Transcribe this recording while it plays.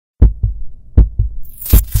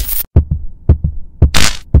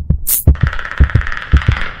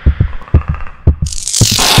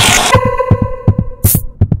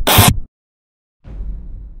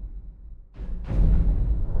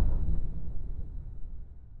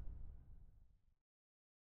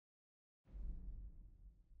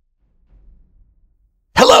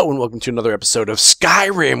Hello and welcome to another episode of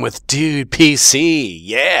Skyrim with Dude PC.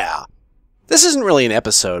 Yeah! This isn't really an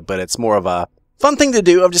episode, but it's more of a fun thing to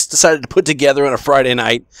do. I've just decided to put together on a Friday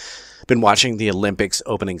night. Been watching the Olympics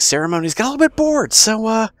opening ceremonies, got a little bit bored, so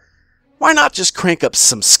why not just crank up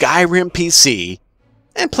some Skyrim PC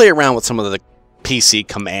and play around with some of the PC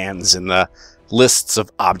commands and the lists of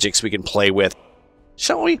objects we can play with.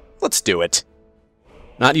 Shall we? Let's do it.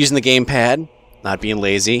 Not using the gamepad, not being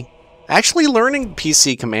lazy. Actually learning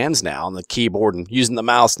PC commands now on the keyboard and using the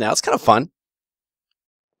mouse now. It's kind of fun.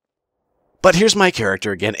 But here's my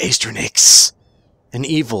character again, Aistranix. An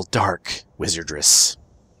evil, dark wizardress.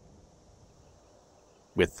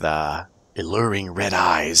 With alluring red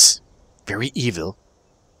eyes. Very evil.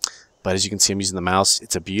 But as you can see, I'm using the mouse.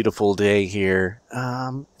 It's a beautiful day here.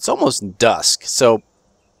 It's almost dusk, so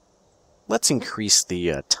let's increase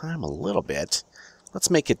the time a little bit. Let's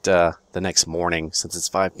make it the next morning, since it's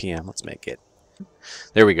 5 p.m. Let's make it.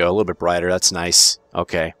 There we go, a little bit brighter. That's nice.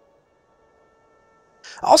 Okay.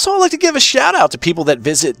 Also, I'd like to give a shout out to people that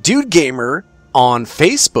visit Dude Gamer on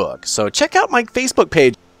Facebook. So check out my Facebook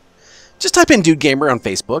page. Just type in Dude Gamer on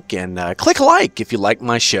Facebook and click like if you like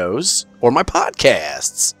my shows or my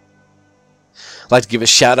podcasts. I'd like to give a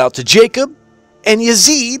shout out to Jacob and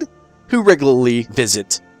Yazid, who regularly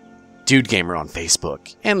visit Dude Gamer on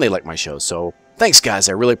Facebook. And they like my shows, so thanks, guys.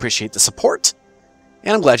 I really appreciate the support,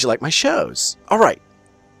 and I'm glad you like my shows. Alright,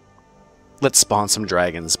 let's spawn some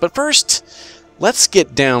dragons. But first, let's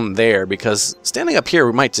get down there, because standing up here,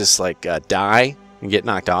 we might just, like, die and get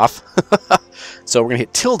knocked off. So we're going to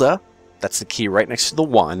hit tilde. That's the key right next to the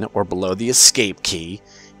 1, or below the escape key,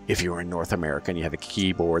 if you're in North America and you have a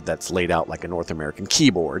keyboard that's laid out like a North American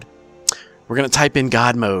keyboard. We're going to type in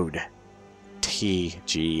God mode.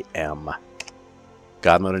 TGM.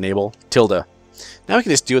 God mode enable. Tilde. Now we can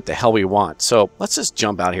just do what the hell we want. So let's just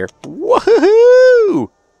jump out here. Woohoo!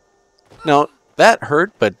 No, that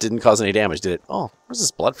hurt, but didn't cause any damage, did it? Oh, where's this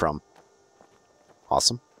blood from?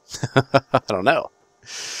 Awesome. I don't know.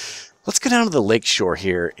 Let's go down to the lake shore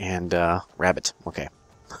here and rabbit. Okay.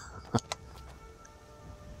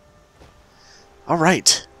 All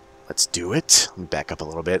right. Let's do it. Let me back up a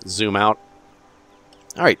little bit. Zoom out.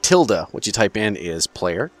 All right, tilde. What you type in is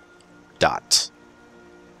player dot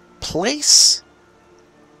place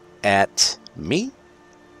at me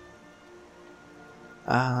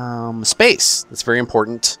space. That's very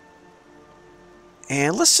important.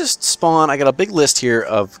 And let's just spawn. I got a big list here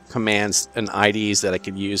of commands and IDs that I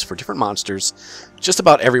could use for different monsters. Just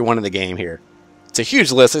about everyone in the game here. It's a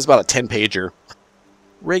huge list. It's about a 10-pager.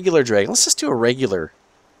 Regular dragon. Let's just do a regular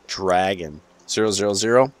dragon.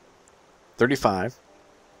 000 35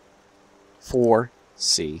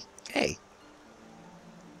 4CA.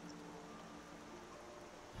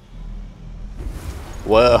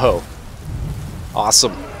 Whoa.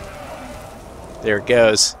 Awesome. There it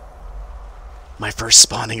goes. My first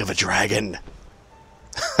spawning of a dragon.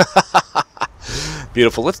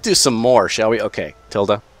 Beautiful. Let's do some more, shall we? Okay.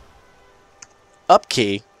 Tilde. Up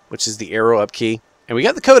key, which is the arrow up key. And we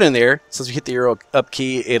got the code in there. Since we hit the arrow up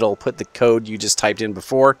key, it'll put the code you just typed in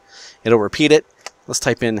before. It'll repeat it. Let's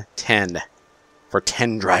type in 10 for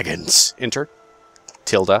 10 dragons. Enter.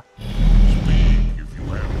 Tilde.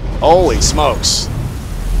 Holy smokes.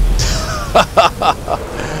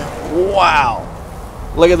 Wow.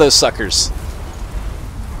 Look at those suckers.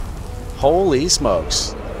 Holy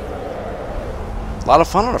smokes. A lot of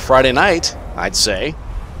fun on a Friday night, I'd say.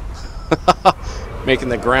 Making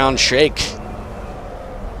the ground shake.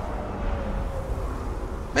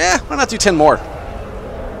 Eh, why not do 10 more?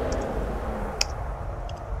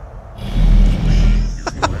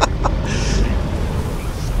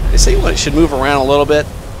 They say you should move around a little bit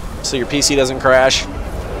so your PC doesn't crash.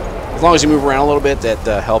 As long as you move around a little bit,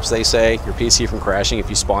 that helps, they say, your PC from crashing if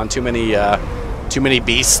you spawn too many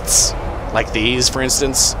beasts, like these, for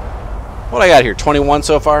instance. What I got here? 21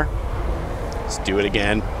 so far? Let's do it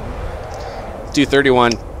again. Let's do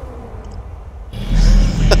 31.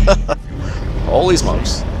 Holy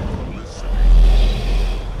smokes.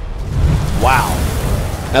 Wow.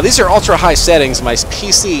 Now these are ultra high settings. My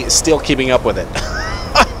PC is still keeping up with it.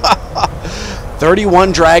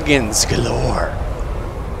 31 dragons galore.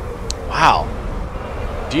 Wow.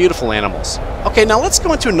 Beautiful animals. Okay, now let's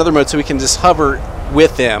go into another mode so we can just hover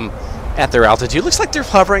with them at their altitude. Looks like they're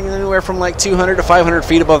hovering anywhere from like 200 to 500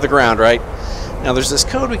 feet above the ground, right? Now there's this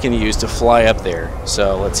code we can use to fly up there.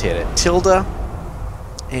 So let's hit it. Tilde.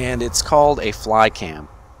 And it's called a fly cam.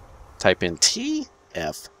 Type in T,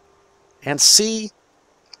 F, and C.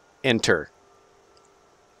 Enter.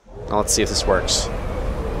 Now let's see if this works.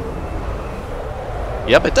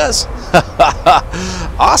 Yep, it does.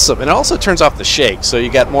 Awesome. And it also turns off the shake, so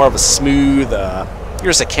you got more of a smooth... you're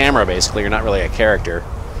just a camera, basically. You're not really a character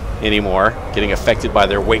anymore, getting affected by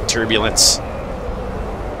their weight turbulence.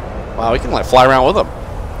 Wow, we can like fly around with them.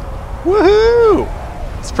 Woohoo!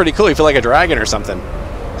 It's pretty cool. You feel like a dragon or something.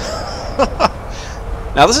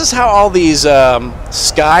 Now, this is how all these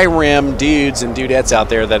SKYRIM dudes and dudettes out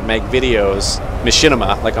there that make videos,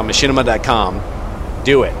 machinima, like on machinima.com,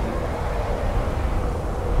 do it.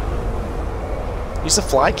 Use the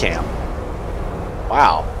fly cam.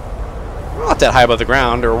 Wow. We're not that high above the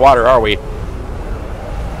ground or water, are we?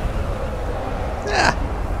 Yeah.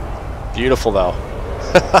 Beautiful, though.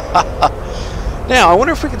 Now, I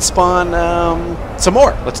wonder if we can spawn some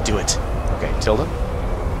more. Let's do it. Okay, tilde.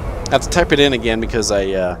 I have to type it in again because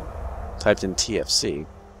I typed in TFC. And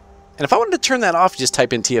if I wanted to turn that off, just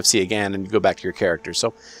type in TFC again and you go back to your character.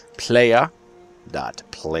 So, player.place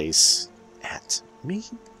at me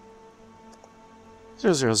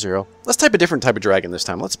 000. Let's type a different type of dragon this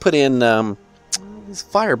time. Let's put in these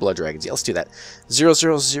fire blood dragons. Yeah, let's do that.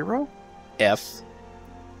 000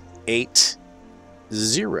 F80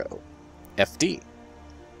 FD.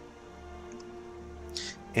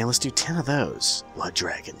 And let's do 10 of those blood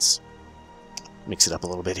dragons. Mix it up a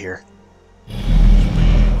little bit here.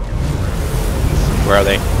 Where are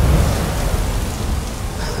they?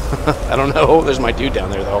 I don't know. There's my dude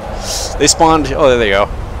down there, though. They spawned... Oh, there they go.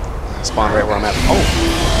 Spawned right where I'm at.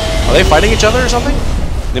 Oh! Are they fighting each other or something?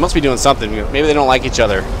 They must be doing something. Maybe they don't like each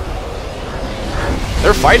other.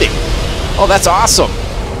 They're fighting! Oh, that's awesome!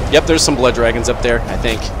 Yep, there's some blood dragons up there, I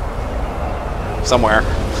think. Somewhere.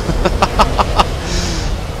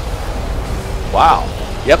 Wow.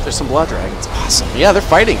 Yep, there's some blood dragons. Awesome. Yeah, they're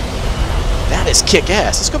fighting. That is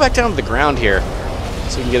kick-ass. Let's go back down to the ground here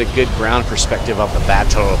so we can get a good ground perspective of the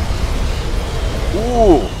battle.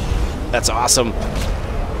 Ooh, that's awesome.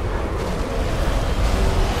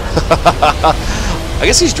 I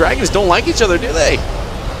guess these dragons don't like each other, do they?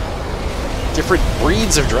 Different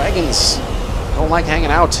breeds of dragons don't like hanging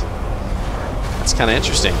out. That's kind of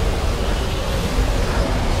interesting.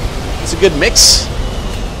 It's a good mix.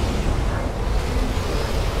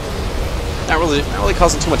 Not really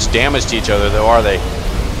causing too much damage to each other, though, are they?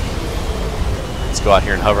 Let's go out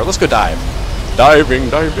here and hover. Let's go dive. Diving,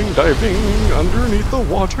 diving, diving underneath the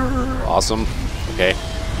water. Awesome. Okay.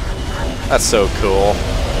 That's so cool.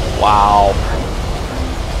 Wow.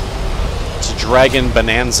 It's a dragon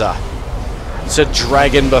bonanza. It's a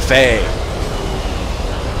dragon buffet.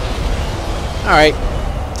 Alright.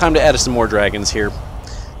 Time to add some more dragons here.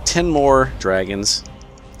 10 more dragons.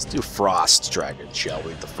 Let's do frost dragons, shall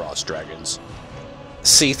we? The frost dragons.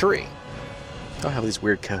 C3. Oh, I have these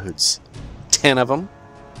weird codes. 10 of them.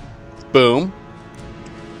 Boom.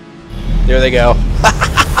 There they go.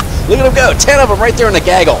 Look at them go. 10 of them right there in the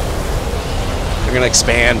gaggle. They're going to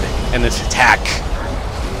expand and attack.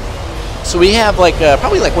 So we have like,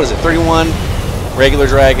 probably like, what is it, 31 regular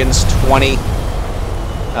dragons, 20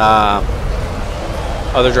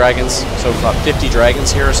 other dragons. So about 50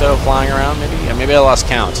 dragons here or so flying around, maybe? Yeah, maybe I lost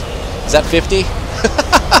count. Is that 50?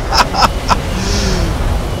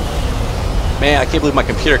 Man, I can't believe my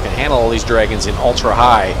computer can handle all these dragons in ultra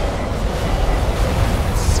high.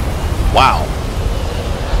 Wow.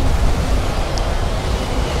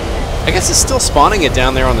 I guess it's still spawning it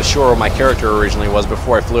down there on the shore where my character originally was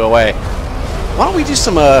before I flew away. Why don't we do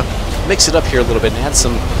some, mix it up here a little bit and add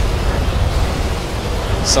some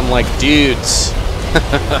like dudes.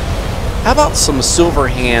 How about some silver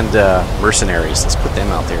hand mercenaries? Let's put them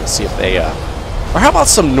out there and see if they, or how about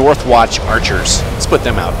some Northwatch archers? Let's put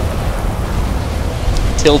them out.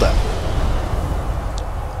 Tilde.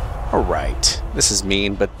 Alright. This is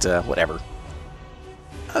mean, but whatever.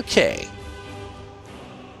 Okay.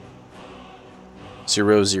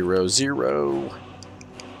 0, 0, 0.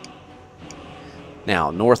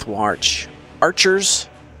 Now, Northwatch archers.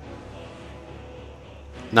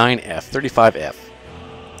 9F, 35F.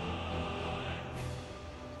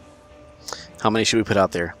 How many should we put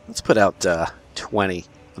out there? Let's put out 20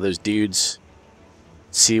 of those dudes.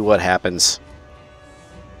 See what happens.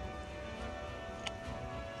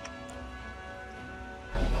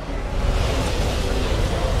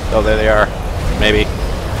 Oh, there they are. Maybe.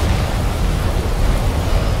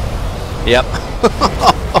 Yep.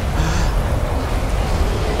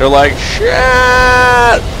 They're like,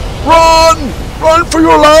 shit! Run! Run for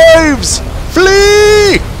your lives!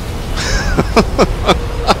 Flee!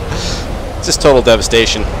 Just total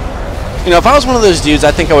devastation. You know, if I was one of those dudes,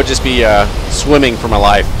 I think I would just be swimming for my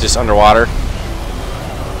life, just underwater.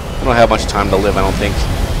 I don't have much time to live, I don't think.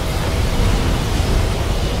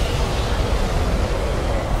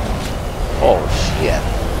 Oh, shit.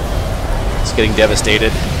 just getting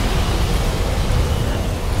devastated.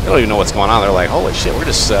 They don't even know what's going on. They're like, holy shit, we're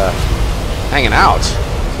just hanging out.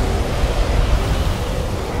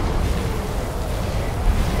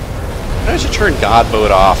 Why don't you turn God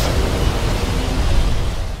mode off?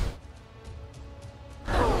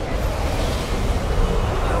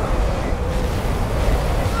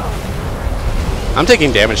 I'm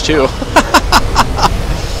taking damage too.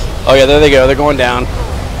 Oh yeah, there they go. They're going down.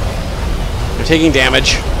 They're taking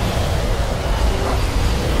damage.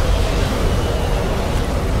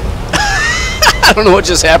 I don't know what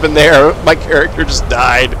just happened there. My character just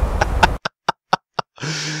died.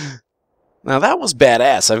 Now that was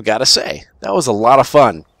badass, I've got to say. That was a lot of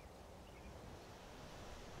fun.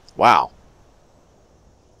 Wow.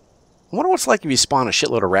 I wonder what it's like if you spawn a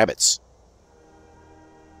shitload of rabbits.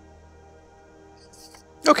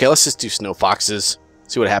 Okay, let's just do snow foxes.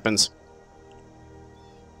 See what happens.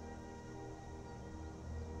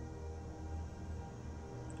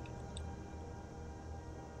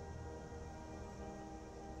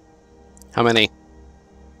 How many?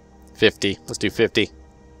 50. Let's do 50.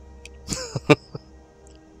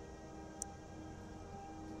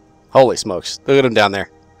 Holy smokes. Look at them down there.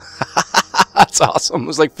 That's awesome.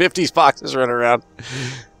 There's like 50 foxes running around.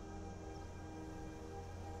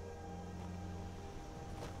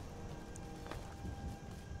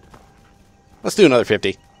 Let's do another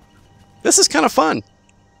 50. This is kind of fun.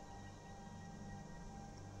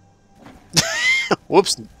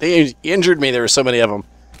 Whoops. They injured me. There were so many of them.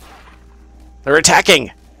 They're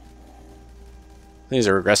attacking. These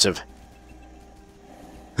are aggressive.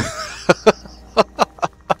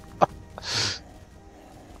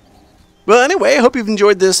 Well, anyway, I hope you've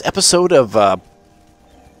enjoyed this episode of...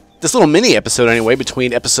 this little mini episode, anyway,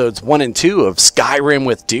 between episodes 1 and 2 of Skyrim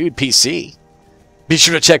with Dude PC. Be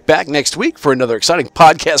sure to check back next week for another exciting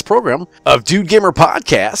podcast program of Dude Gamer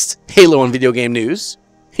Podcast, Halo and video game news,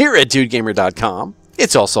 here at dudegamer.com.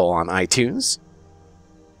 It's also on iTunes.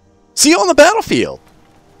 See you on the battlefield.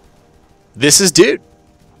 This is Dude.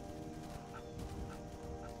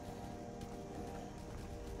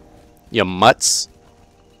 You mutts.